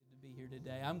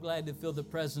today. I'm glad to feel the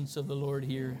presence of the Lord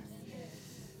here.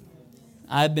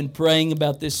 I've been praying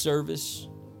about this service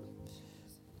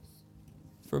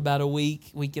for about a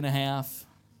week and a half.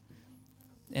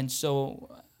 And so,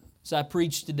 as I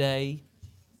preach today,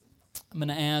 I'm going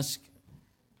to ask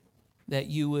that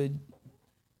you would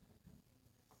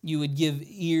give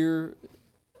ear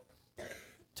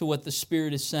to what the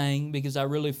Spirit is saying, because I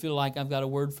really feel like I've got a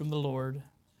word from the Lord.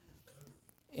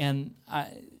 And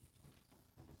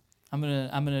I'm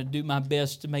gonna do my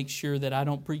best to make sure that I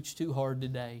don't preach too hard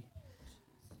today.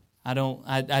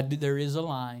 There is a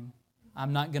line.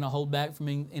 I'm not going to hold back from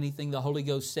anything the Holy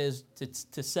Ghost says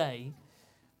to say.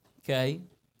 Okay?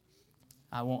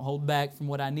 I won't hold back from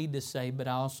what I need to say, but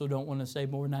I also don't want to say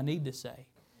more than I need to say.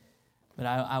 But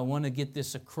I want to get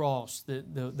this across.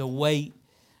 The weight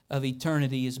of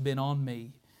eternity has been on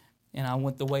me, and I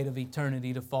want the weight of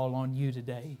eternity to fall on you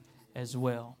today as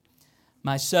well.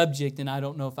 My subject, and I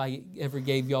don't know if I ever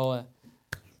gave y'all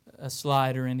a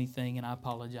slide or anything, and I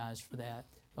apologize for that.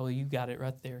 Oh, you got it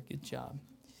right there. Good job.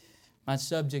 My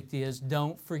subject is,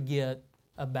 don't forget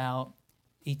about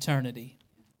eternity.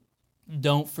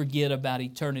 Don't forget about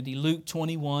eternity. Luke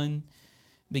 21,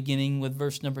 beginning with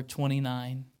verse number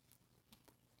 29.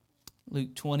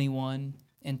 Luke 21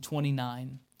 and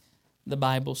 29, the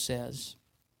Bible says,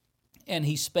 "And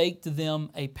he spake to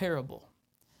them a parable.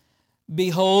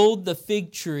 Behold, the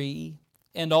fig tree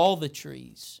and all the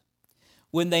trees.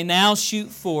 When they now shoot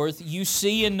forth, you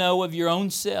see and know of your own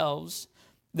selves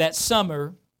that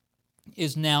summer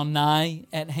is now nigh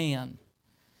at hand.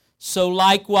 So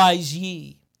likewise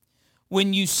ye,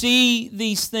 when you see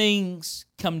these things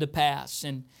come to pass."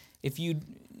 And if you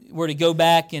were to go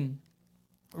back and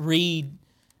read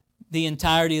the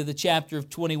entirety of the chapter of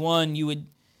 21, you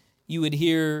would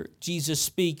hear Jesus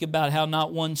speak about how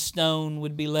not one stone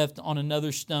would be left on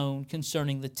another stone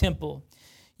concerning the temple.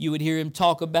 You would hear him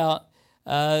talk about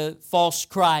false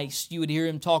Christ. You would hear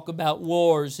him talk about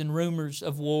wars and rumors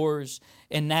of wars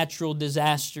and natural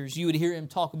disasters. You would hear him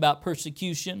talk about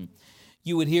persecution.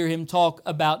 You would hear him talk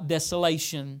about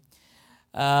desolation.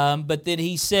 But then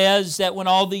he says that when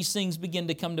all these things begin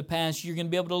to come to pass, you're going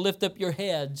to be able to lift up your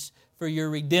heads, for your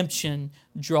redemption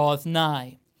draweth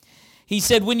nigh. He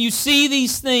said, when you see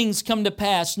these things come to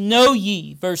pass, know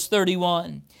ye, verse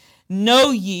 31,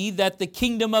 know ye that the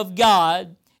kingdom of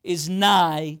God is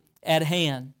nigh at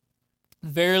hand.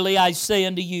 Verily I say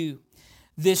unto you,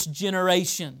 this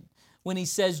generation, when he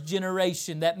says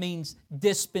generation, that means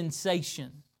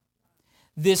dispensation.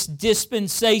 This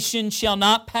dispensation shall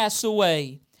not pass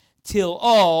away till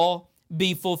all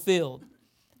be fulfilled.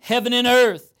 Heaven and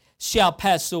earth shall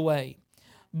pass away,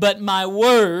 but my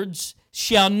words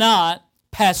shall not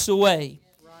pass away.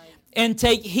 And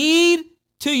take heed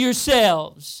to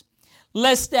yourselves,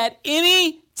 lest at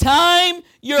any time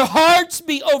your hearts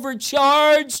be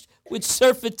overcharged with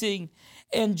surfeiting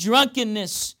and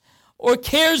drunkenness or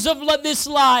cares of this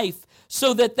life,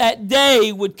 so that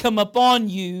day would come upon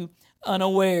you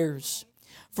unawares.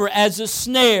 For as a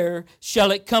snare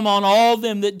shall it come on all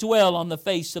them that dwell on the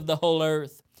face of the whole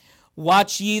earth.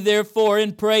 Watch ye therefore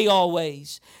and pray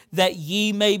always, that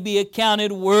ye may be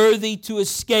accounted worthy to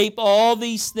escape all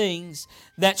these things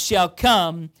that shall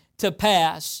come to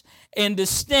pass, and to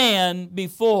stand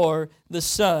before the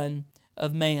Son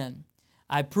of Man.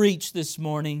 I preach this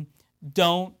morning,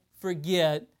 don't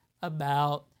forget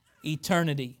about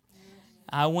eternity.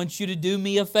 I want you to do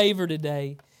me a favor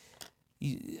today.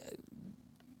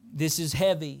 This is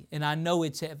heavy, and I know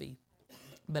it's heavy.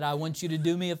 But I want you to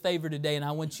do me a favor today, and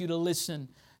I want you to listen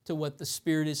to what the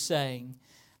Spirit is saying.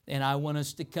 And I want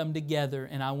us to come together,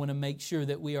 and I want to make sure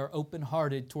that we are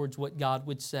open-hearted towards what God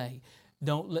would say.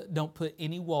 Don't put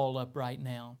any wall up right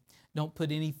now. Don't put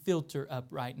any filter up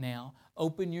right now.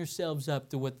 Open yourselves up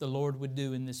to what the Lord would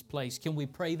do in this place. Can we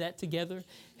pray that together?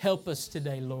 Help us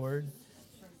today, Lord.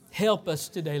 Help us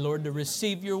today, Lord, to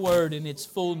receive your word in its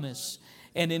fullness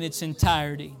and in its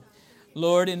entirety.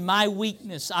 Lord, in my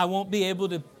weakness, I won't be able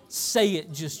to say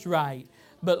it just right.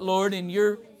 But Lord, in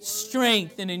your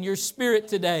strength and in your spirit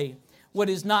today, what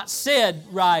is not said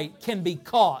right can be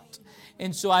caught.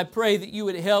 And so I pray that you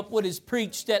would help what is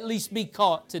preached at least be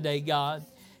caught today, God.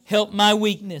 Help my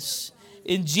weakness.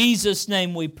 In Jesus'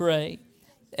 name we pray.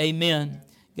 Amen.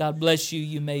 God bless you.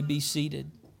 You may be seated.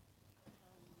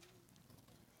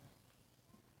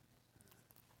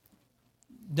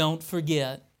 Don't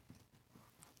forget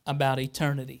about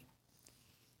eternity.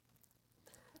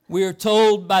 We are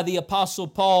told by the Apostle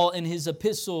Paul in his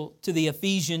epistle to the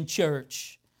Ephesian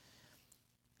church.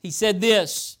 He said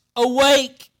this,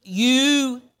 "Awake,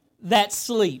 you that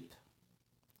sleep.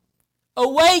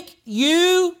 Awake,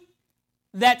 you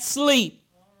that sleep."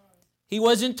 He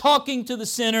wasn't talking to the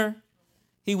sinner.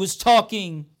 He was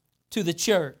talking to the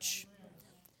church.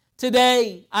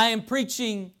 Today, I am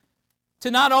preaching to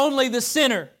not only the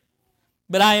sinner,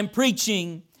 but I am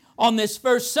preaching on this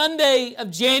first Sunday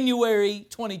of January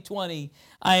 2020.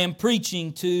 I am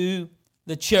preaching to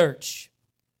the church.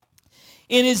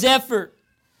 In his effort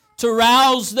to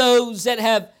rouse those that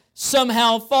have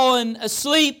somehow fallen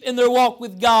asleep in their walk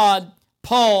with God,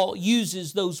 Paul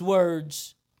uses those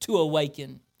words to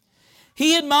awaken.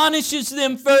 He admonishes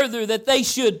them further that they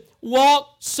should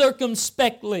walk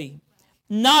circumspectly,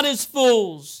 not as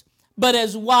fools, but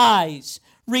as wise,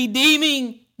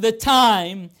 redeeming the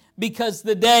time because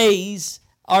the days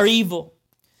are evil.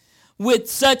 With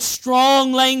such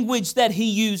strong language that he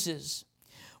uses,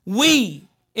 we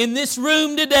in this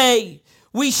room today,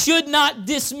 we should not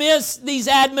dismiss these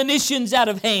admonitions out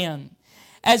of hand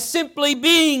as simply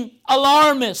being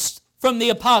alarmist from the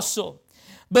apostle,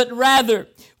 but rather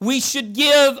we should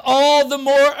give all the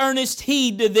more earnest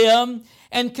heed to them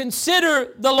and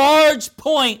consider the large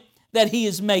point that he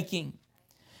is making.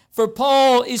 For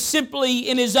Paul is simply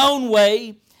in his own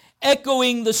way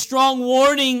echoing the strong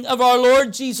warning of our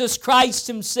Lord Jesus Christ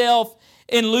himself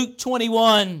in Luke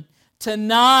 21 to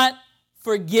not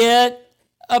forget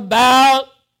about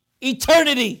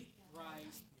eternity.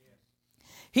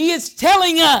 He is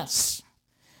telling us,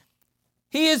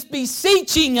 he is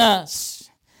beseeching us.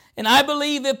 And I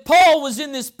believe if Paul was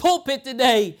in this pulpit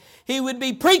today, he would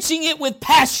be preaching it with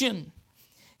passion.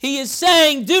 He is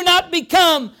saying, do not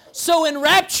become so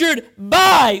enraptured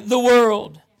by the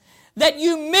world that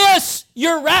you miss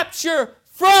your rapture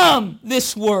from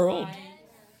this world.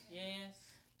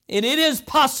 And it is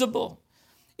possible,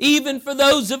 even for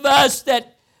those of us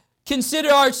that consider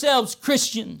ourselves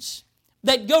Christians,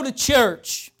 that go to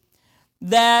church,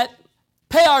 that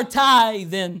pay our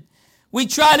tithe, and we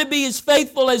try to be as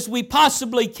faithful as we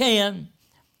possibly can.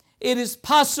 It is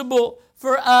possible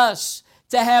for us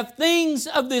to have things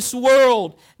of this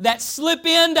world that slip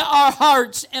into our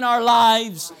hearts and our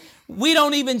lives. We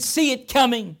don't even see it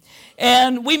coming.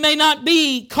 And we may not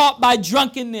be caught by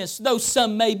drunkenness, though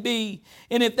some may be.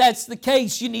 And if that's the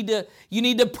case, you need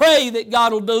to pray that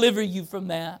God will deliver you from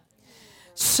that.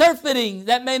 Surfeiting,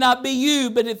 that may not be you,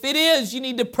 but if it is, you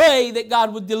need to pray that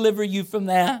God will deliver you from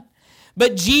that.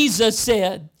 But Jesus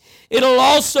said, it'll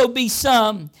also be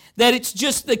some that it's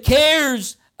just the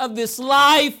cares of this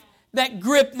life that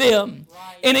grip them.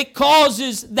 Right. And it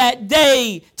causes that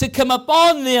day to come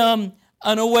upon them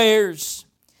unawares.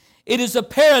 It is a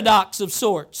paradox of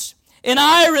sorts, an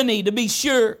irony to be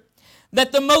sure,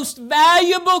 that the most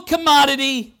valuable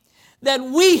commodity that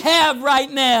we have right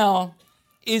now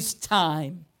is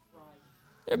time.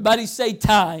 Everybody say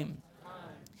time.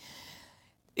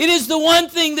 It is the one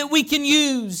thing that we can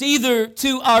use either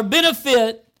to our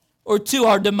benefit or to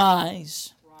our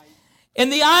demise.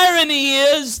 And the irony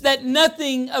is that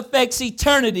nothing affects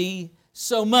eternity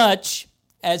so much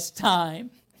as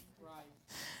time.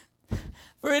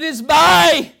 For it is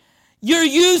by your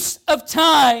use of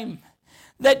time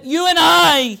that you and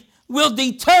I will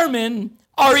determine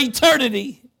our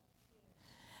eternity.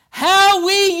 How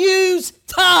we use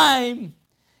time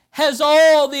has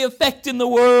all the effect in the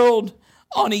world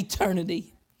on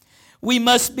eternity. We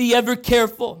must be ever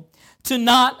careful to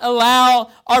not allow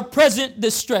our present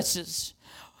distresses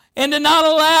and to not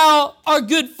allow our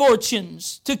good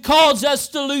fortunes to cause us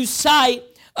to lose sight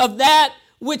of that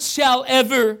which shall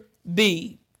ever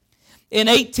be. In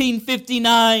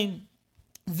 1859,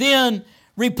 then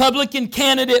Republican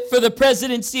candidate for the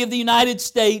presidency of the United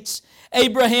States,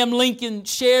 Abraham Lincoln,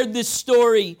 shared this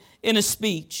story in a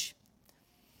speech.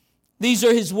 These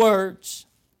are his words.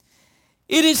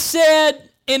 It is said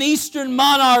an Eastern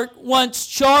monarch once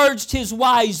charged his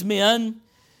wise men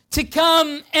to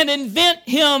come and invent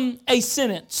him a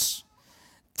sentence,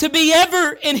 to be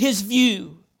ever in his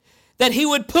view, that he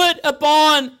would put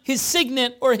upon his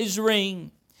signet or his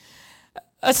ring.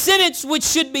 A sentence which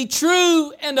should be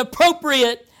true and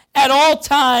appropriate at all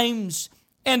times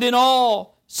and in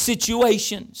all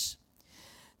situations.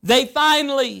 They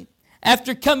finally,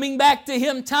 after coming back to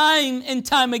him time and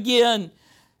time again,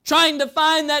 trying to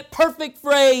find that perfect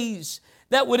phrase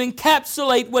that would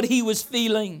encapsulate what he was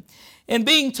feeling, and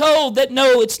being told that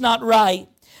no, it's not right,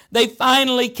 they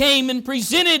finally came and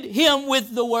presented him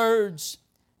with the words,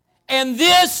 "And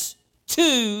this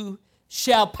too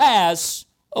shall pass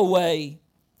away."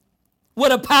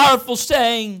 What a powerful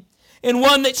saying, and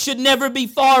one that should never be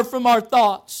far from our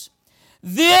thoughts.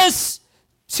 This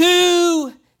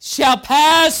too shall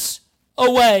pass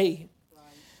away.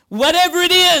 Whatever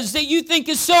it is that you think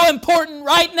is so important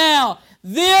right now,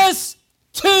 this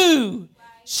too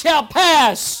shall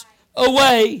pass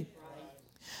away.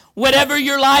 whatever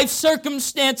your life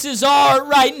circumstances are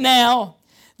right now,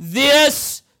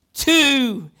 this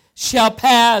too shall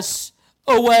pass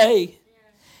away.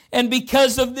 And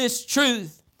because of this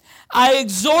truth, I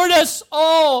exhort us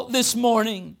all this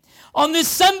morning, on this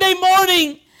Sunday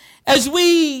morning, as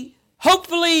we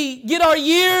hopefully get our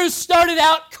years started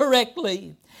out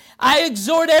correctly. I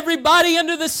exhort everybody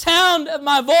under the sound of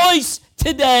my voice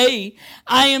today.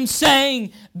 I am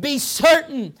saying, be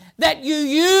certain that you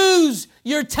use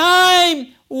your time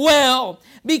well,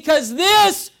 because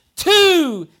this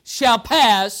too shall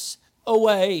pass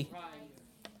away.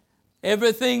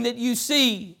 Everything that you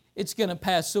see, it's going to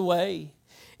pass away.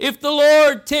 If the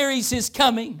Lord tarries His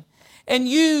coming and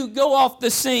you go off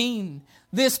the scene,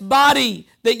 this body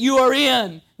that you are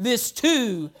in, this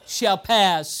too shall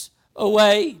pass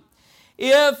away.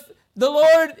 If the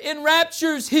Lord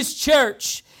enraptures His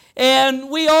church and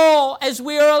we all, as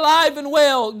we are alive and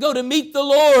well, go to meet the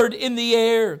Lord in the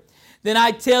air, then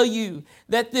I tell you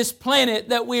that this planet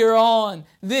that we are on,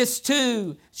 this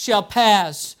too shall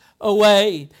pass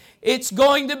away. It's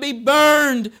going to be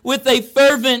burned with a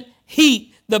fervent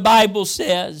heat, the Bible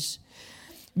says.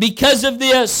 Because of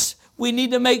this, we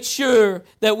need to make sure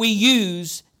that we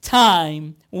use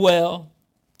time well.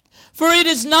 For it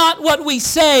is not what we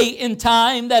say in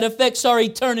time that affects our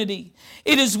eternity.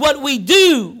 It is what we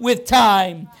do with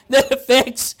time that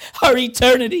affects our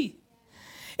eternity.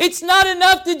 It's not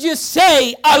enough to just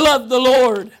say, I love the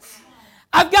Lord.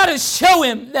 I've got to show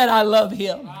Him that I love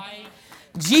Him.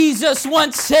 Jesus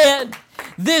once said,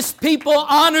 this people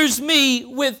honors me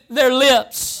with their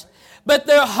lips, but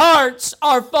their hearts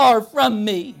are far from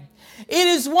me. It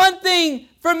is one thing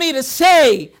for me to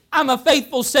say, I'm a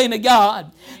faithful saint of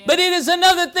God. But it is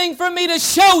another thing for me to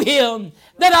show Him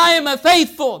that I am a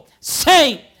faithful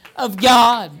saint of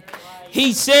God.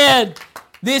 He said,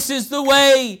 this is the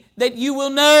way that you will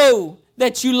know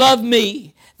that you love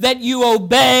me, that you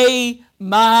obey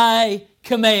my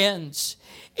commands.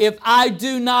 If I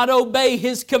do not obey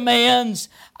His commands,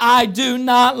 I do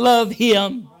not love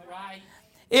Him.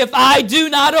 If I do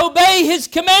not obey His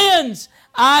commands,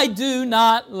 I do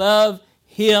not love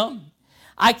Him.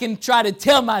 I can try to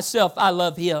tell myself I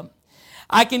love Him.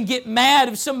 I can get mad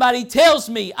if somebody tells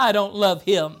me I don't love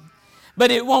Him. But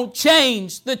it won't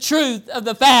change the truth of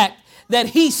the fact that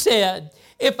He said,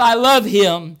 if I love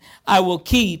Him, I will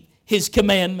keep His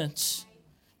commandments.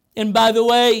 And by the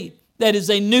way, that is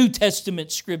a New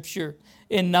Testament scripture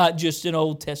and not just an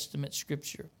Old Testament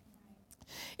scripture.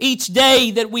 Each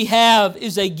day that we have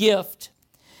is a gift.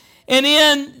 And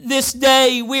in this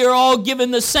day, we are all given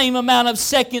the same amount of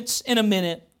seconds in a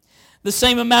minute, the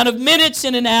same amount of minutes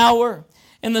in an hour,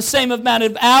 and the same amount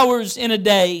of hours in a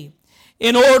day,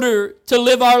 in order to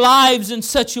live our lives in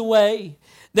such a way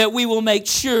that we will make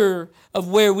sure of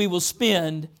where we will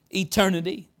spend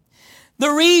eternity. The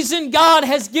reason God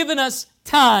has given us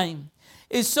time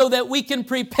is so that we can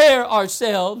prepare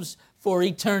ourselves for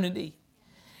eternity.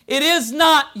 It is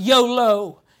not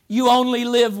YOLO, you only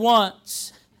live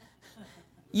once.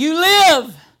 You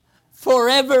live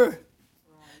forever,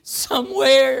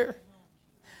 somewhere,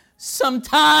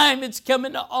 sometime. It's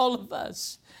coming to all of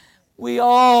us. We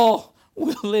all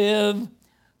will live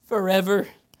forever.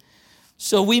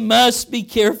 So we must be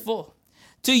careful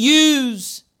to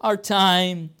use our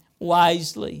time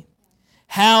wisely.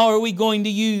 How are we going to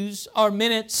use our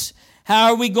minutes? How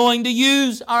are we going to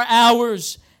use our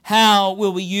hours? How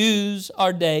will we use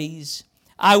our days?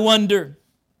 I wonder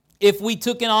if we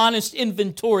took an honest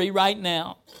inventory right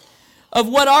now of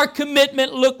what our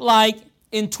commitment looked like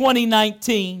in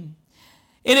 2019.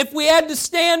 And if we had to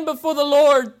stand before the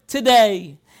Lord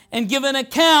today and give an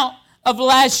account of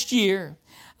last year,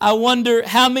 I wonder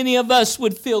how many of us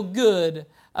would feel good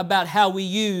about how we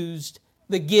used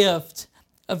the gift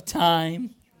of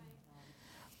time.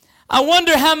 I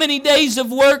wonder how many days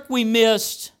of work we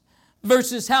missed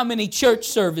versus how many church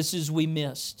services we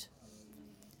missed.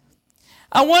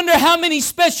 I wonder how many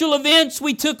special events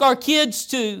we took our kids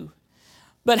to,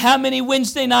 but how many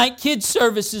Wednesday night kids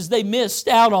services they missed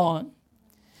out on.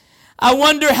 I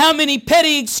wonder how many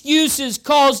petty excuses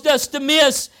caused us to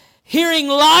miss hearing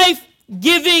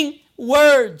life-giving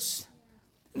words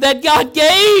that God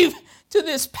gave to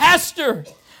this pastor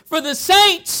for the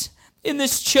saints in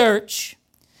this church.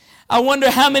 I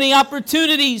wonder how many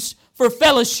opportunities for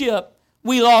fellowship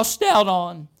we lost out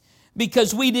on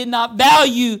because we did not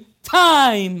value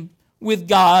time with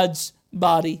God's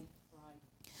body.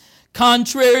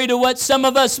 Contrary to what some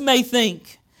of us may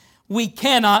think, we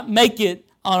cannot make it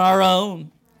on our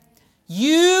own.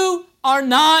 You are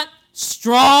not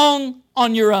strong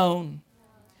on your own.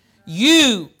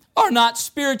 You are not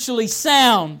spiritually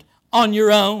sound on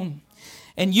your own.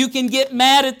 And you can get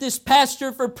mad at this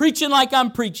pastor for preaching like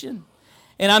I'm preaching.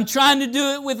 And I'm trying to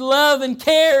do it with love and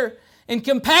care and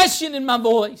compassion in my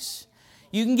voice.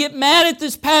 You can get mad at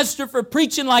this pastor for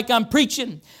preaching like I'm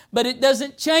preaching, but it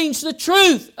doesn't change the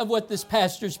truth of what this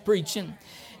pastor's preaching.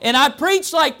 And I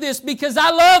preach like this because I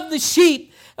love the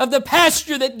sheep of the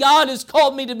pasture that God has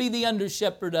called me to be the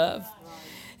under-shepherd of.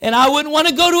 And I wouldn't want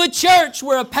to go to a church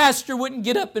where a pastor wouldn't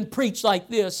get up and preach like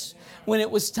this when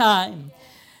it was time.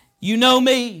 You know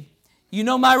me. You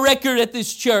know my record at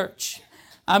this church.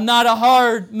 I'm not a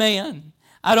hard man.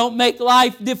 I don't make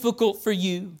life difficult for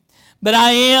you. But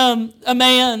I am a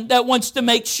man that wants to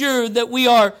make sure that we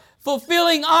are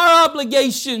fulfilling our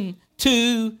obligation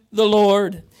to the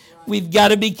Lord. We've got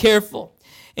to be careful.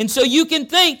 And so you can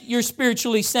think you're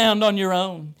spiritually sound on your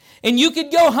own. And you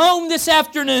could go home this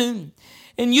afternoon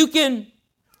and you can,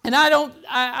 and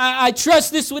I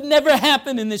trust this would never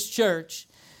happen in this church.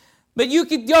 But you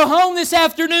could go home this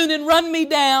afternoon and run me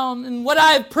down. And what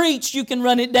I have preached, you can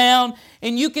run it down.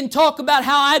 And you can talk about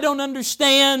how I don't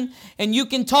understand. And you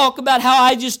can talk about how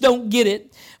I just don't get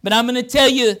it. But I'm going to tell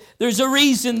you, there's a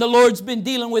reason the Lord's been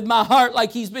dealing with my heart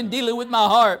like He's been dealing with my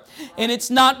heart. And it's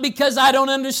not because I don't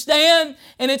understand.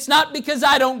 And it's not because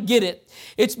I don't get it.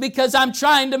 It's because I'm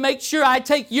trying to make sure I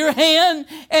take your hand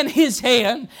and His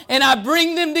hand and I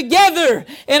bring them together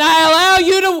and I allow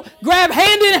you to grab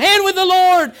hand in hand with the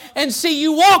Lord and see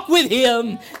you walk with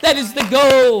Him. That is the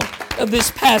goal of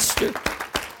this pastor.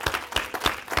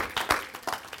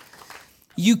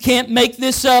 You can't make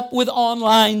this up with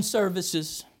online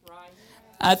services.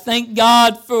 I thank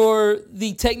God for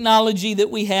the technology that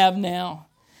we have now.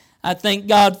 I thank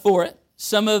God for it.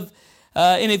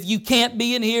 And if you can't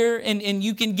be in here and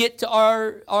you can get to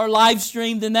our live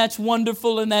stream, then that's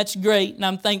wonderful and that's great, and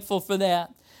I'm thankful for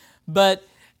that. But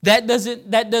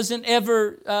that's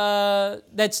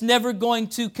never going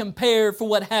to compare for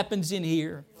what happens in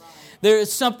here. There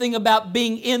is something about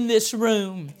being in this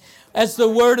room. As the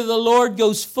word of the Lord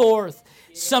goes forth,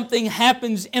 something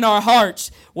happens in our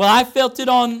hearts. Well, I felt it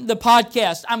on the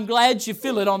podcast. I'm glad you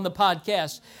feel it on the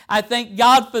podcast. I thank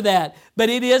God for that. But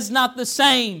it is not the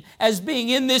same as being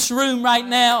in this room right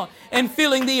now and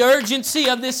feeling the urgency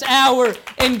of this hour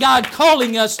and God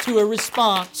calling us to a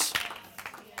response.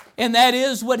 And that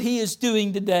is what He is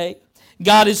doing today.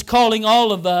 God is calling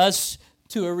all of us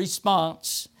to a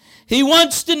response. He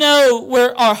wants to know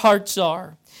where our hearts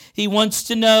are. He wants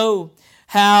to know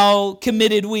how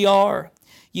committed we are.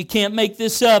 You can't make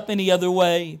this up any other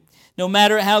way. No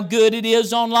matter how good it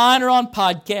is online or on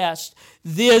podcast,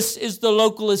 this is the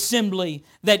local assembly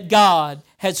that God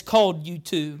has called you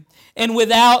to. And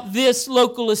without this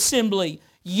local assembly,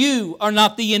 you are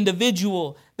not the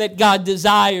individual that God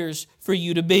desires for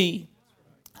you to be.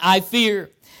 I fear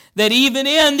that even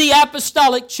in the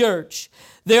apostolic church,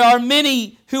 there are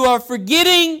many who are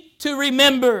forgetting to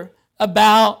remember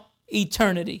about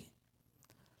eternity.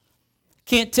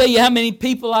 Can't tell you how many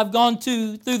people I've gone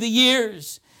to through the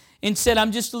years and said,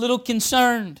 I'm just a little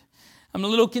concerned. I'm a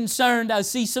little concerned. I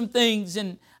see some things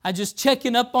and I just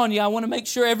checking up on you. I want to make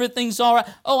sure everything's all right.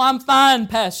 Oh, I'm fine,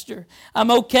 Pastor.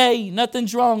 I'm okay.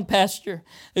 Nothing's wrong, Pastor.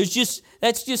 That's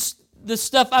just the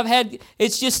stuff I've had.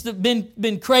 It's just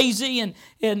been crazy and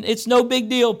it's no big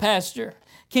deal, Pastor.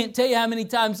 Can't tell you how many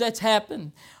times that's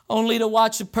happened, only to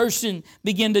watch a person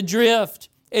begin to drift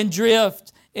and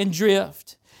drift and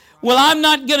drift. Well, I'm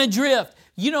not going to drift.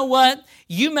 You know what?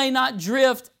 You may not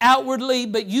drift outwardly,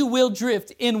 but you will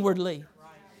drift inwardly.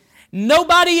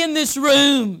 Nobody in this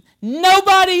room,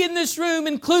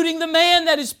 including the man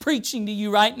that is preaching to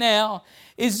you right now,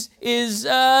 is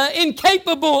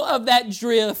incapable of that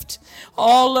drift.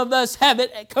 All of us have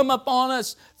it come upon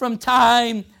us from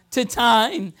time to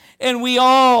time. And we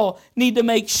all need to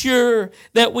make sure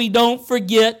that we don't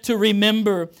forget to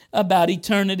remember about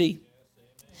eternity.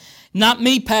 Not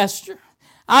me, Pastor.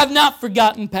 I've not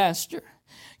forgotten, Pastor.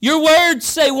 Your words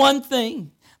say one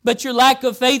thing, but your lack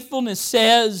of faithfulness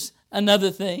says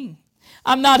another thing.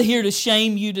 I'm not here to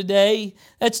shame you today.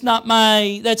 That's not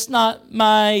my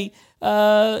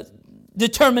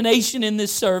determination in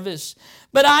this service.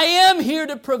 But I am here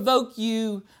to provoke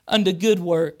you unto good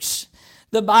works.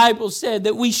 The Bible said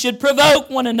that we should provoke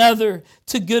one another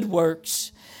to good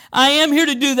works. I am here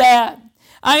to do that.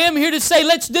 I am here to say,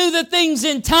 let's do the things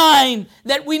in time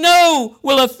that we know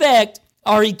will affect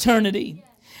our eternity.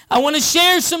 I want to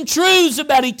share some truths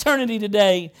about eternity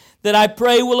today that I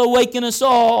pray will awaken us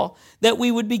all, that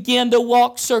we would begin to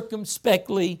walk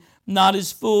circumspectly, not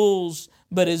as fools,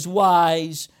 but as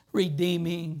wise,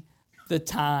 redeeming the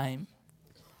time.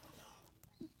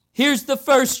 Here's the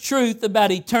first truth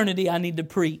about eternity I need to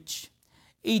preach.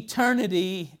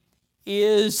 Eternity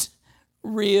is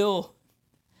real.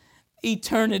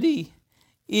 Eternity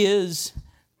is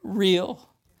real.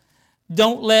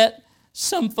 Don't let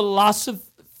some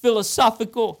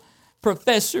philosophical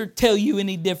professor tell you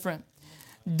any different.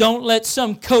 Don't let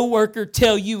some coworker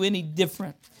tell you any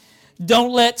different.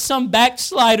 Don't let some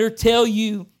backslider tell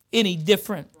you any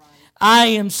different. I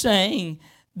am saying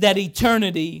that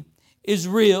eternity is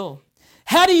real.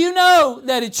 How do you know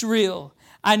that it's real?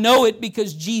 I know it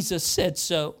because Jesus said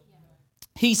so.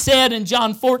 He said in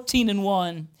John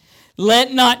 14:1,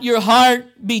 "Let not your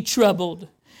heart be troubled.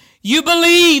 You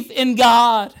believe in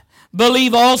God,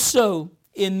 believe also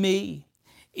in me.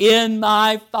 In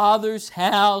my Father's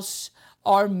house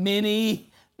are many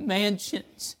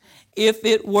mansions. If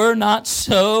it were not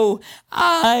so,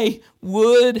 I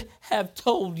would have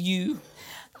told you.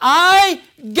 I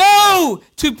go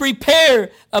to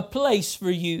prepare a place for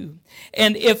you.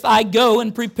 And if I go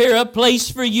and prepare a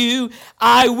place for you,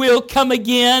 I will come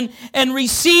again and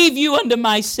receive you unto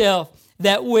myself,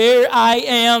 that where I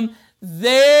am,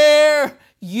 there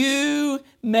you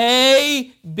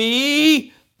may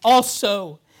be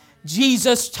also."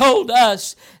 Jesus told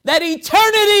us that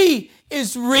eternity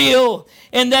is real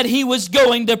and that He was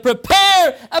going to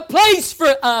prepare a place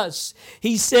for us.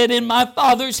 He said, "In my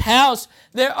Father's house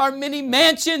there are many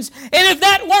mansions, and if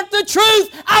that weren't the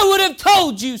truth, I would have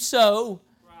told you so."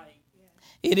 Right.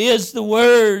 It is the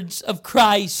words of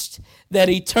Christ that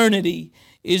eternity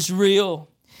is real.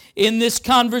 In this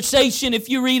conversation, if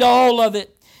you read all of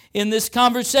it, in this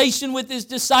conversation with His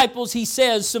disciples, He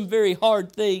says some very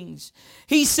hard things.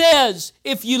 He says,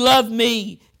 "If you love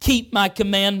me, keep my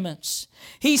commandments."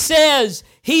 He says,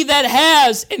 "He that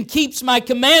has and keeps my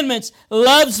commandments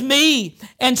loves me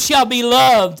and shall be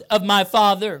loved of my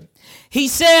Father." He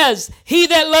says, "He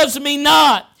that loves me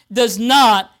not does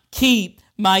not keep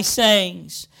my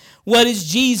sayings." What is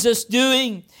Jesus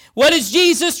doing? What is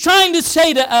Jesus trying to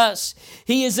say to us?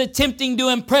 He is attempting to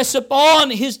impress upon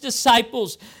His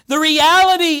disciples the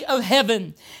reality of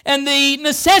heaven and the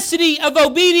necessity of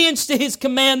obedience to His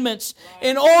commandments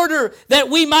in order that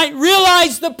we might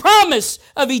realize the promise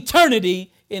of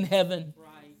eternity in heaven.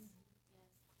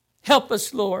 Help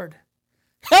us, Lord.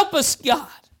 Help us,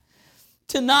 God,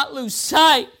 to not lose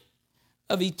sight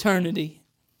of eternity.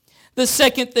 The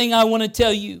second thing I want to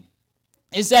tell you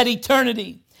is that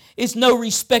eternity is no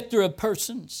respecter of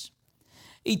persons.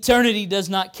 Eternity does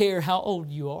not care how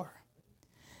old you are.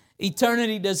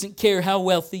 Eternity doesn't care how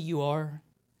wealthy you are.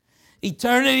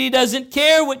 Eternity doesn't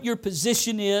care what your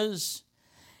position is.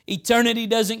 Eternity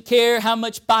doesn't care how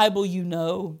much Bible you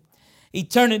know.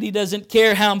 Eternity doesn't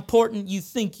care how important you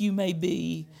think you may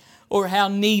be or how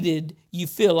needed you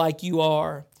feel like you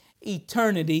are.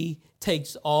 Eternity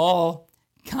takes all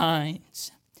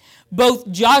kinds.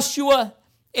 Both Joshua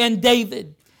and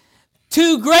David,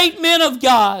 two great men of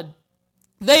God,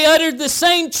 they uttered the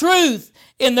same truth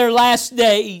in their last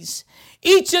days.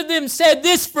 Each of them said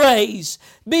this phrase,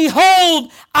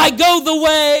 "Behold, I go the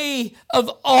way of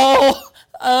all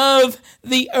of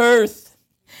the earth."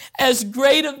 As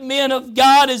great of men of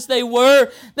God as they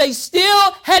were, they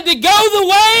still had to go the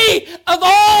way of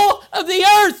all of the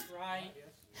earth. Right.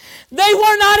 They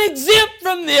were not exempt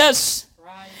from this.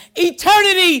 Right.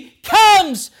 Eternity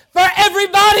comes for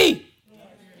everybody.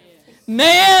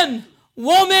 Man,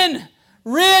 woman,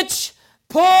 rich,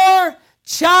 poor,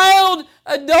 child,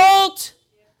 adult,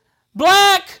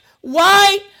 black,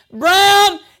 white,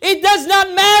 brown, it does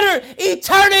not matter.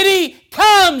 Eternity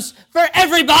comes for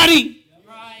everybody.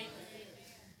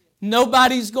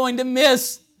 Nobody's going to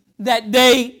miss that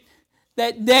date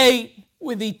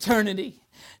with eternity.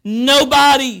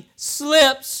 Nobody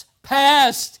slips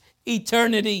past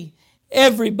eternity.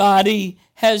 Everybody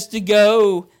has to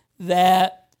go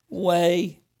that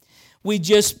way. We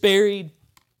just buried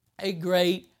a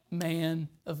great man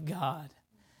of God.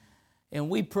 And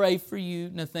we pray for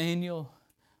you, Nathaniel.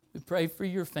 We pray for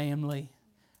your family.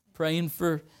 Praying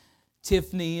for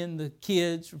Tiffany and the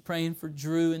kids. We're praying for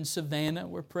Drew and Savannah.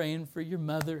 We're praying for your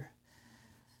mother.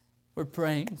 We're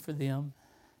praying for them.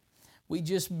 We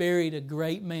just buried a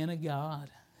great man of God.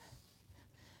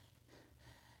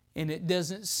 And it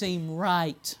doesn't seem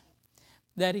right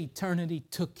that eternity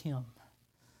took him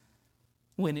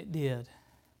when it did.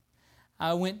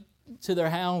 I went to their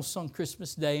house on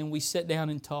Christmas Day and we sat down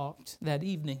and talked that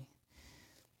evening.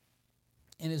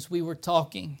 And as we were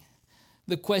talking,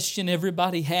 the question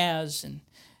everybody has, and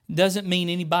it doesn't mean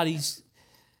anybody's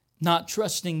not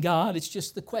trusting God, it's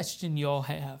just the question you all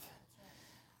have.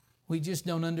 We just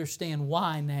don't understand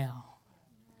why now.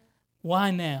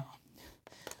 Why now?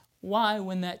 Why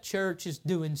when that church is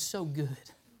doing so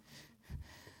good?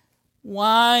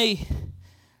 Why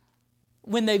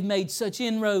when they've made such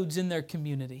inroads in their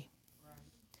community?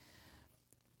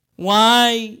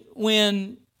 Why,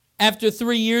 when after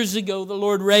 3 years ago the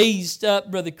Lord raised up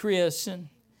Brother Chris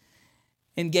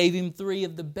and gave him 3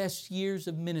 of the best years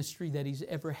of ministry that he's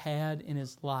ever had in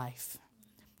his life?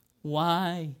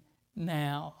 Why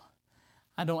now?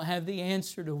 I don't have the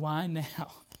answer to why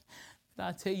now. But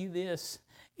I tell you this,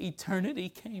 eternity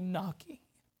came knocking.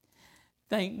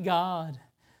 Thank God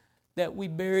that we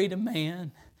buried a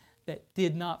man that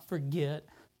did not forget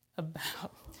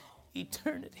about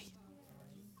eternity.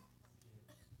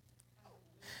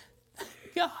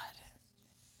 Thank God.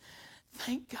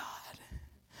 Thank God.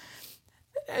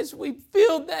 As we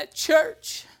filled that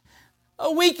church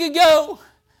a week ago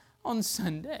on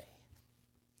Sunday,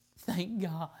 thank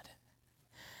God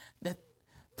that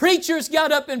preachers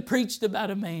got up and preached about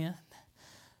a man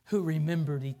who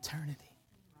remembered eternity.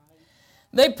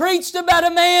 They preached about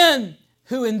a man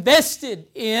who invested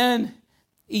in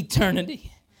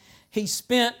eternity. He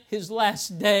spent his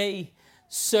last day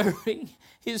serving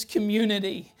his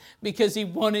community because he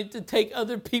wanted to take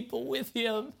other people with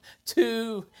him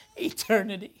to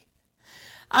eternity.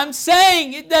 I'm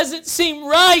saying it doesn't seem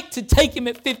right to take him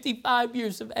at 55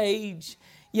 years of age.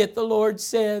 Yet the Lord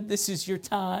said, this is your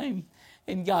time.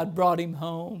 And God brought him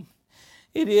home.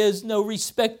 It is no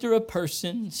respecter of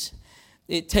persons.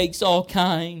 It takes all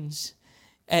kinds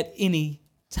at any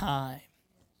time.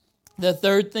 The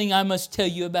third thing I must tell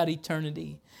you about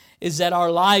eternity is that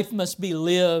our life must be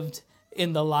lived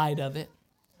in the light of it.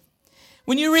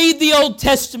 When you read the Old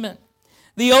Testament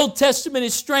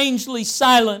is strangely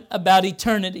silent about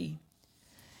eternity.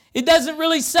 It doesn't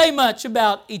really say much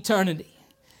about eternity.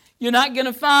 You're not going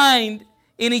to find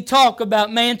any talk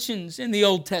about mansions in the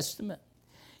Old Testament.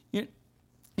 You're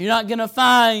not going to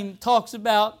find talks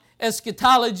about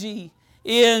eschatology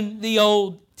in the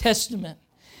Old Testament.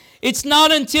 It's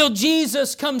not until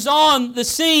Jesus comes on the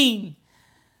scene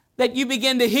that you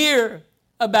begin to hear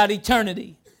about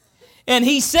eternity. And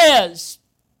He says,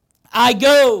 I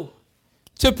go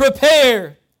to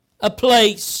prepare a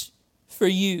place for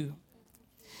you.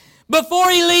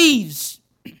 Before He leaves,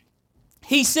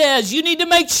 He says, you need to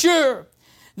make sure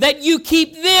that you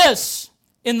keep this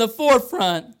in the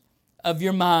forefront of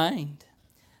your mind.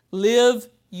 Live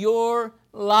your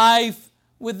life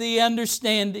with the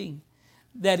understanding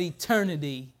that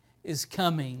eternity is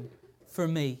coming for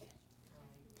me.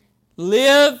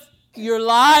 Live your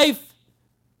life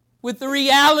with the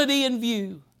reality in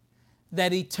view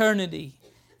that eternity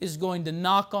is going to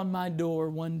knock on my door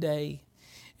one day.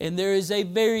 And there is a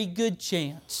very good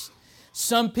chance.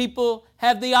 Some people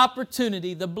have the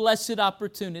opportunity, the blessed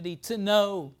opportunity, to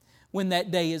know when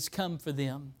that day has come for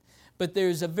them. But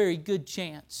there's a very good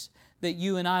chance that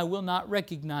you and I will not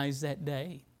recognize that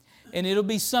day. And it'll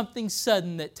be something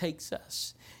sudden that takes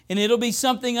us. And it'll be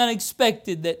something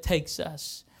unexpected that takes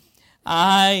us.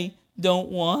 I don't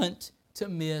want to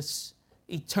miss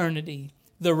eternity,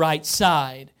 the right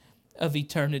side of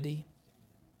eternity.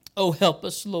 Oh, help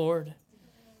us, Lord.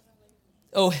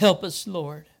 Oh, help us,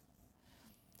 Lord.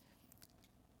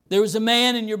 There was a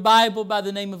man in your Bible by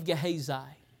the name of Gehazi.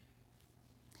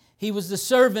 He was the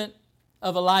servant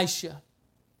of Elisha.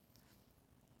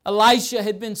 Elisha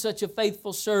had been such a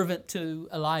faithful servant to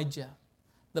Elijah.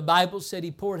 The Bible said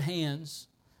he poured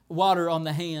water on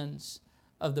the hands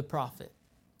of the prophet.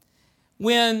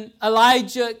 When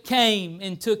Elijah came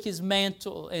and took his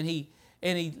mantle and he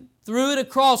threw it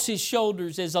across his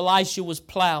shoulders as Elisha was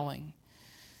plowing,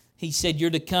 he said,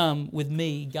 you're to come with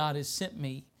me. God has sent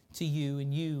me to you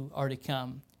and you are to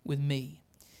come with me.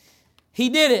 He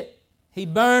did it. He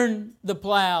burned the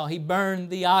plow. He burned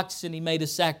the oxen. He made a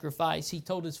sacrifice. He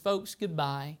told his folks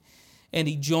goodbye. And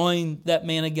he joined that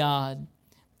man of God.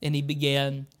 And he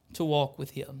began to walk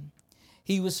with him.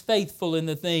 He was faithful in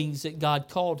the things that God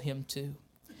called him to.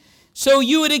 So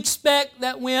you would expect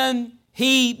that when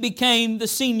he became the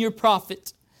senior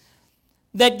prophet,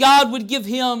 that God would give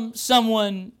him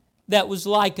someone that was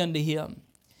like unto him.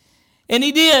 And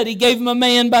He did. He gave him a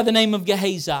man by the name of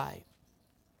Gehazi.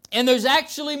 And there's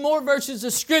actually more verses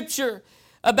of Scripture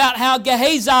about how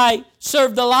Gehazi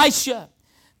served Elisha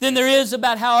than there is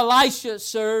about how Elisha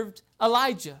served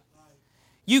Elijah.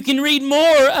 You can read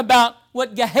more about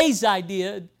what Gehazi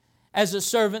did as a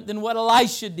servant than what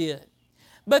Elisha did.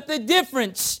 But the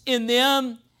difference in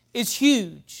them is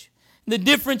huge. The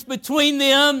difference between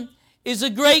them is a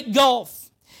great gulf,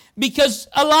 because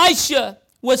Elisha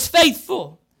was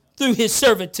faithful through his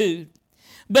servitude.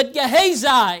 But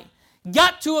Gehazi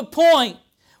got to a point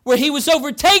where he was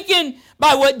overtaken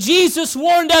by what Jesus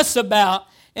warned us about,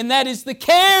 and that is the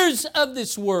cares of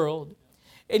this world.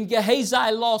 And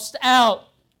Gehazi lost out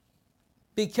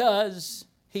because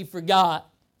he forgot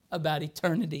about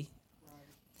eternity.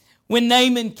 When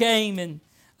Naaman came and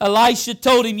Elisha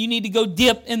told him, you need to go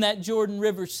dip in that Jordan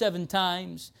River 7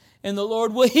 times and the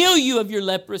Lord will heal you of your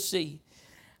leprosy.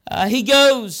 He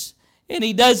goes and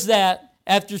he does that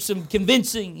after some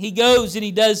convincing. He goes and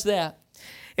he does that.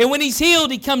 And when he's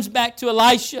healed, he comes back to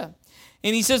Elisha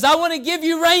and he says, I want to give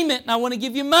you raiment and I want to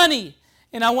give you money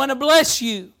and I want to bless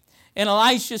you. And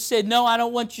Elisha said, no, I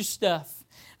don't want your stuff.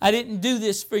 I didn't do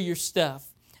this for your stuff.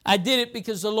 I did it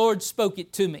because the Lord spoke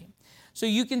it to me. So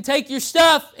you can take your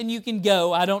stuff and you can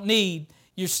go. I don't need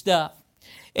your stuff.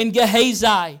 And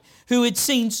Gehazi, who had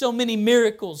seen so many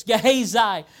miracles.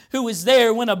 Gehazi, who was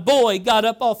there when a boy got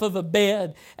up off of a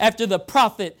bed after the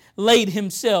prophet laid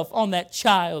himself on that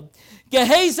child.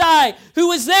 Gehazi, who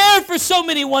was there for so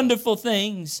many wonderful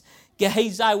things.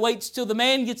 Gehazi waits till the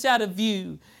man gets out of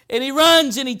view. And he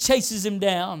runs and he chases him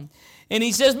down. And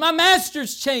he says, my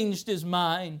master's changed his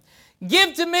mind.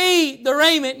 Give to me the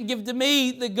raiment and give to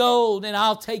me the gold and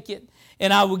I'll take it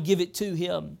and I will give it to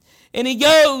him. And he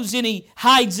goes and he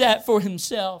hides that for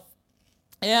himself.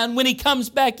 And when he comes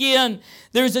back in,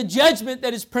 there's a judgment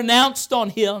that is pronounced on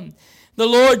him. The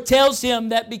Lord tells him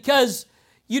that because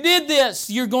you did this,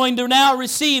 you're going to now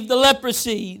receive the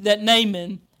leprosy that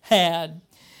Naaman had.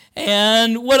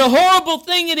 And what a horrible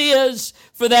thing it is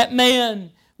for that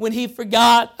man when he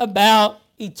forgot about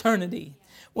eternity.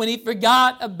 When he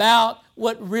forgot about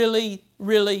what really,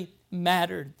 really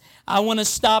mattered. I want to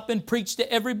stop and preach to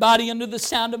everybody under the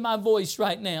sound of my voice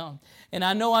right now. And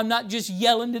I know I'm not just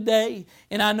yelling today,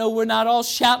 and I know we're not all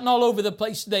shouting all over the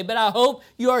place today, but I hope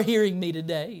you are hearing me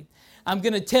today. I'm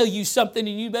going to tell you something,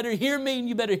 and you better hear me, and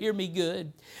you better hear me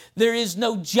good. There is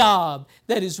no job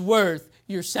that is worth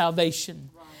your salvation.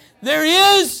 There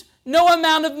is no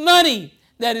amount of money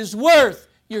that is worth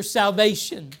your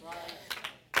salvation.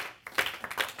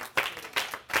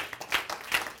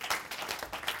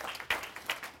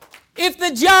 If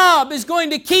the job is going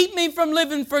to keep me from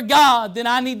living for God, then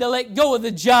I need to let go of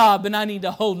the job and I need to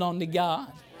hold on to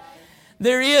God.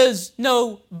 There is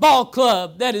no ball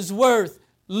club that is worth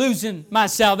losing my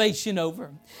salvation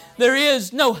over. There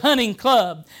is no hunting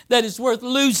club that is worth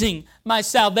losing my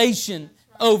salvation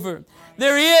over.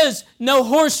 There is no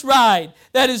horse ride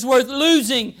that is worth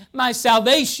losing my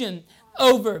salvation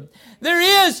over.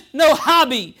 There is no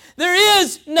hobby. There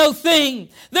is no thing.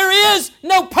 There is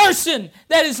no person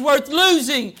that is worth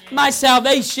losing my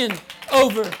salvation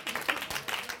over.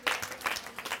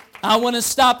 I want to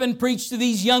stop and preach to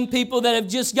these young people that have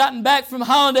just gotten back from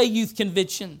Holiday Youth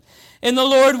Convention. And the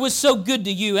Lord was so good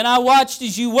to you. And I watched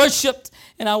as you worshiped.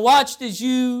 And I watched as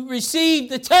you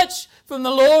received the touch from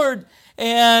the Lord.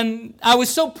 And I was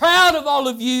so proud of all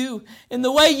of you and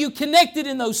the way you connected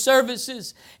in those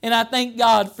services. And I thank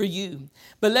God for you.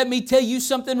 But let me tell you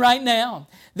something right now.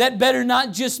 That better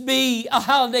not just be a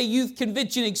Holiday Youth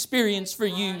Convention experience for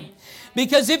you.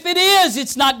 Because if it is,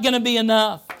 it's not going to be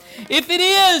enough. If it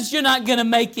is, you're not going to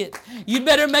make it. You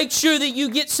better make sure that you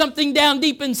get something down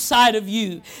deep inside of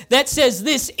you that says,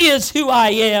 this is who I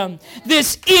am.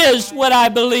 This is what I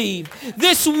believe.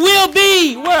 This will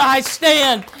be where I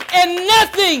stand. And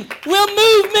nothing will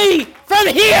move me from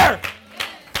here.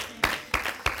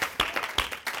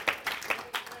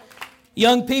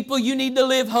 Young people, you need to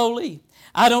live holy.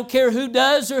 I don't care who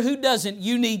does or who doesn't.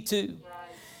 You need to.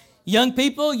 Young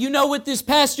people, you know what this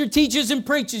pastor teaches and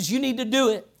preaches. You need to do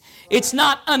it. It's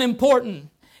not unimportant.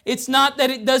 It's not that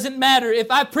it doesn't matter. If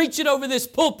I preach it over this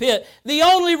pulpit, the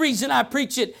only reason I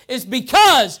preach it is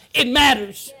because it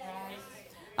matters.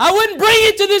 I wouldn't bring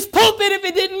it to this pulpit if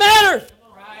it didn't matter.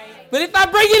 But if I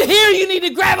bring it here, you need to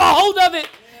grab a hold of it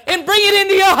and bring it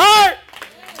into your heart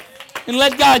and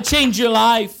let God change your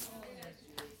life.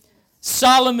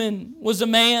 Solomon was a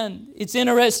man, it's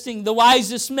interesting, the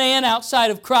wisest man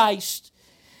outside of Christ.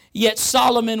 Yet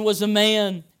Solomon was a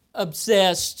man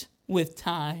obsessed with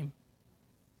time.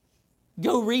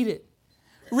 Go read it.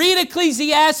 Read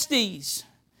Ecclesiastes.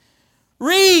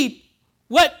 Read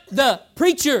what the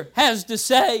preacher has to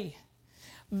say.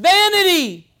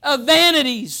 Vanity of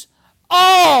vanities.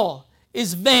 All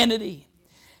is vanity.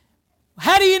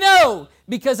 How do you know?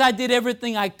 Because I did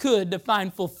everything I could to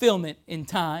find fulfillment in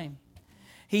time.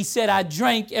 He said, I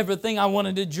drank everything I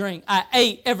wanted to drink. I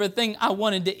ate everything I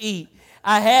wanted to eat.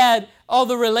 I had all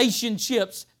the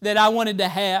relationships that I wanted to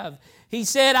have. He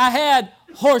said, I had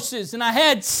horses and I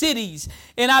had cities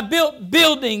and I built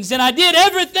buildings and I did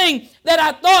everything that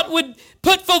I thought would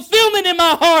put fulfillment in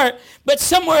my heart. But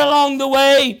somewhere along the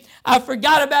way, I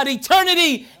forgot about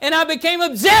eternity and I became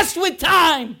obsessed with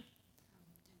time.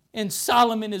 And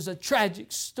Solomon is a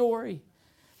tragic story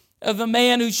of a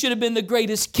man who should have been the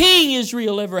greatest king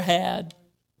Israel ever had.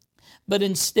 But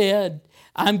instead,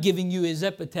 I'm giving you his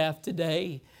epitaph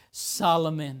today.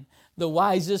 Solomon, the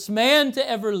wisest man to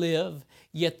ever live,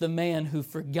 yet the man who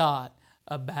forgot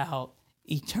about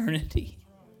eternity.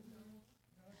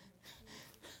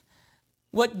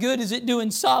 What good is it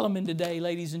doing Solomon today,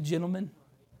 ladies and gentlemen?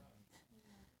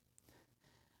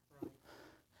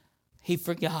 He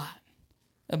forgot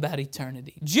about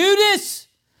eternity. Judas,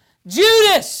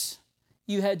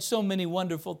 you had so many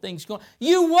wonderful things going.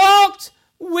 You walked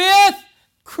with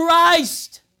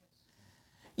Christ.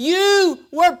 You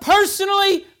were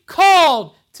personally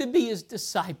called to be his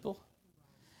disciple.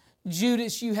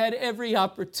 Judas, you had every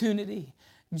opportunity.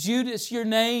 Judas, your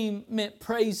name meant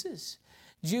praises.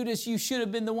 Judas, you should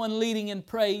have been the one leading in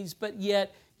praise, but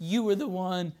yet you were the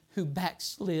one who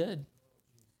backslid.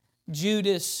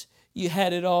 Judas, you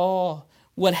had it all.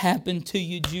 What happened to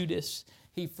you, Judas?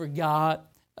 He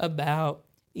forgot about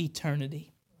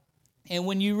eternity. And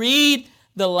when you read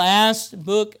the last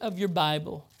book of your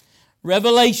Bible,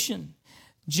 Revelation,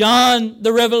 John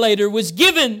the Revelator was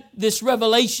given this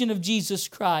revelation of Jesus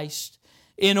Christ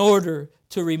in order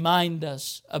to remind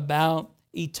us about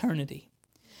eternity.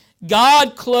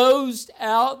 God closed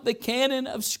out the canon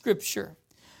of Scripture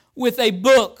with a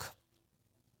book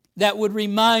that would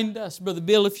remind us, Brother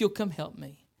Bill, if you'll come help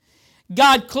me.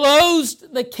 God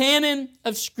closed the canon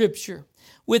of Scripture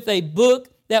with a book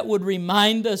that would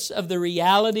remind us of the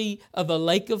reality of a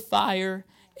lake of fire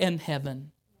and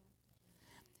heaven.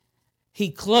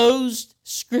 He closed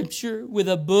Scripture with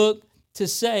a book to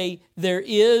say there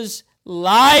is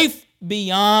life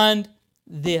beyond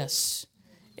this.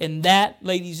 And that,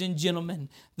 ladies and gentlemen,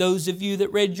 those of you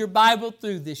that read your Bible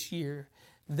through this year,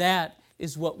 that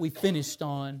is what we finished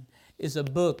on, is a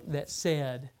book that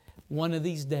said, one of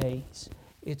these days,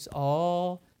 it's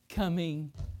all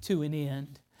coming to an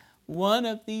end. One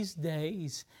of these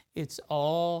days, it's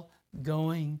all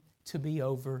going to be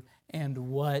over. And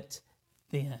what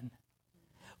then?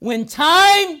 When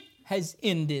time has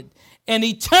ended and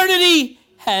eternity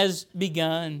has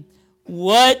begun,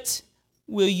 what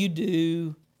will you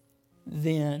do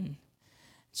then?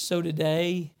 So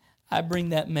today, I bring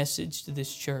that message to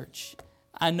this church.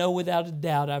 I know without a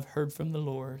doubt I've heard from the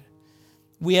Lord.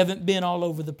 We haven't been all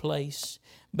over the place,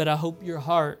 but I hope your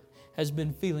heart has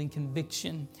been feeling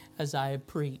conviction as I have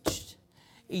preached.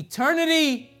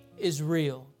 Eternity is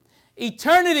real.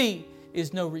 Eternity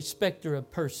is no respecter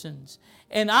of persons.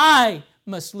 And I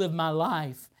must live my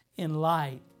life in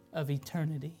light of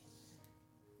eternity,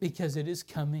 because it is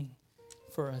coming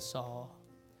for us all.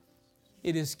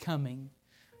 It is coming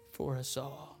for us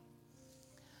all.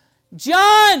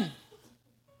 John,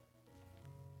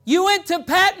 you went to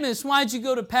Patmos. Why'd you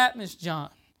go to Patmos, John?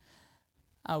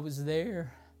 I was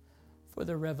there for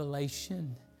the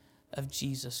revelation of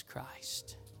Jesus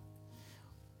Christ.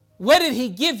 What did he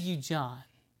give you, John?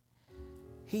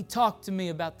 He talked to me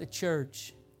about the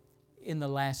church in the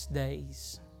last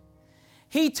days.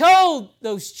 He told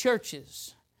those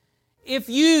churches, if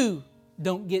you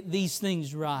don't get these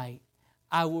things right,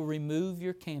 I will remove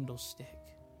your candlestick.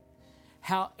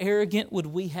 How arrogant would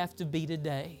we have to be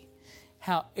today?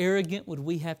 How arrogant would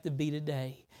we have to be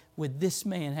today? Would this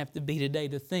man have to be today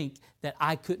to think that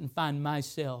I couldn't find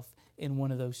myself in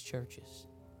one of those churches?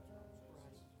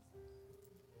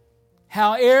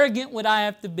 How arrogant would I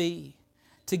have to be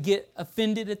to get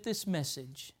offended at this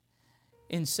message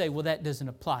and say, well, that doesn't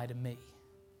apply to me?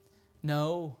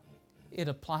 No, it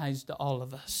applies to all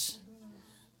of us.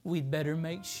 We'd better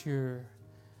make sure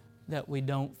that we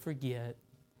don't forget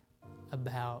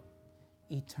about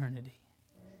eternity.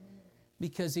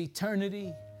 Because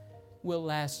eternity will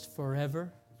last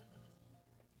forever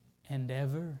and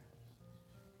ever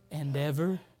and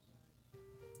ever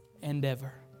and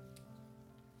ever.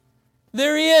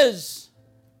 There is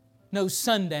no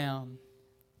sundown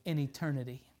in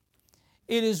eternity.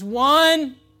 It is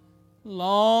one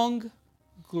long,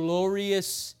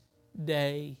 glorious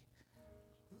day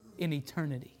in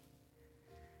eternity.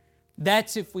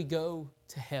 That's if we go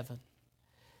to heaven.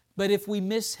 But if we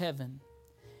miss heaven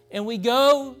and we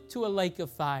go to a lake of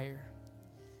fire,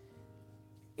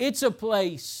 it's a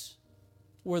place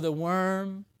where the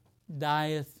worm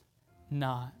dieth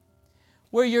not,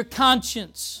 where your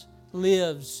conscience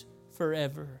lives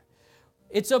forever.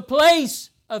 It's a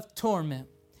place of torment.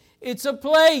 It's a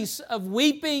place of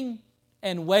weeping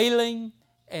and wailing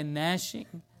and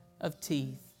gnashing of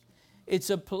teeth. It's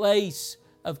a place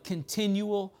of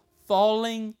continual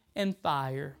falling and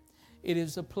fire. It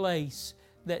is a place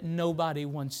that nobody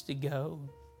wants to go.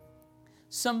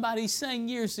 Somebody sang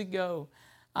years ago,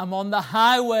 I'm on the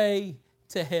highway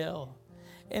to hell.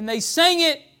 And they sang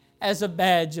it as a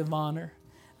badge of honor.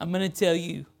 I'm going to tell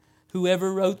you,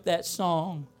 Whoever wrote that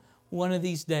song, one of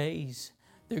these days,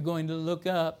 they're going to look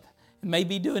up, and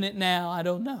maybe doing it now, I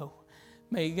don't know.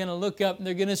 Maybe they're going to look up and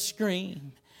they're going to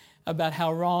scream about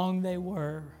how wrong they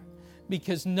were,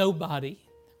 because nobody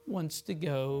wants to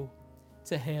go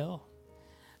to hell.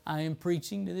 I am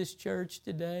preaching to this church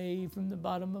today from the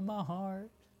bottom of my heart.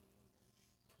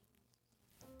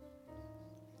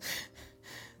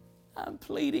 I'm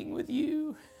pleading with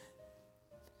you.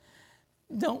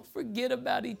 Don't forget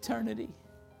about eternity.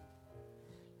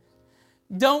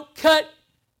 Don't cut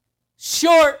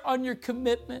short on your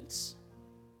commitments.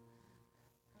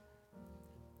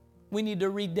 We need to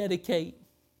rededicate.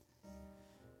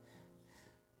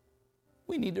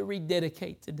 We need to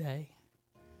rededicate today.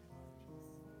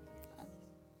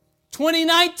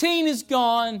 2019 is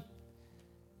gone.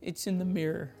 It's in the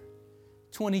mirror.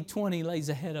 2020 lays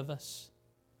ahead of us.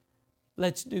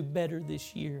 Let's do better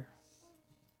this year.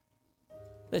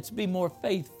 Let's be more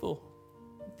faithful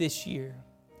this year.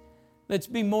 Let's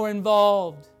be more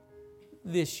involved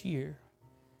this year.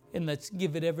 And let's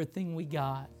give it everything we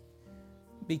got.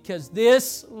 Because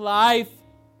this life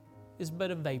is but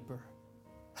a vapor.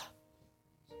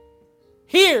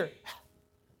 Here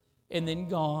and then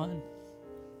gone.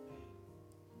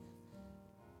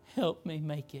 Help me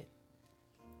make it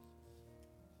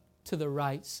to the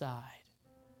right side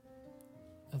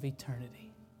of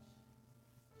eternity.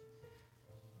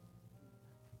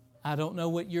 I don't know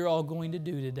what you're all going to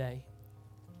do today,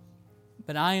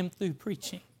 but I am through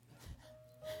preaching.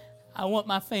 I want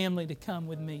my family to come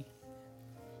with me.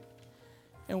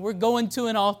 And we're going to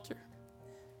an altar.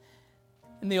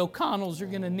 And the O'Connells are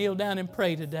going to kneel down and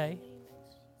pray today.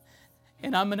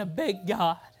 And I'm going to beg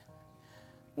God,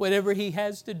 whatever He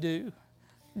has to do,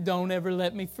 don't ever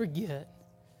let me forget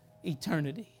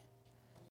eternity.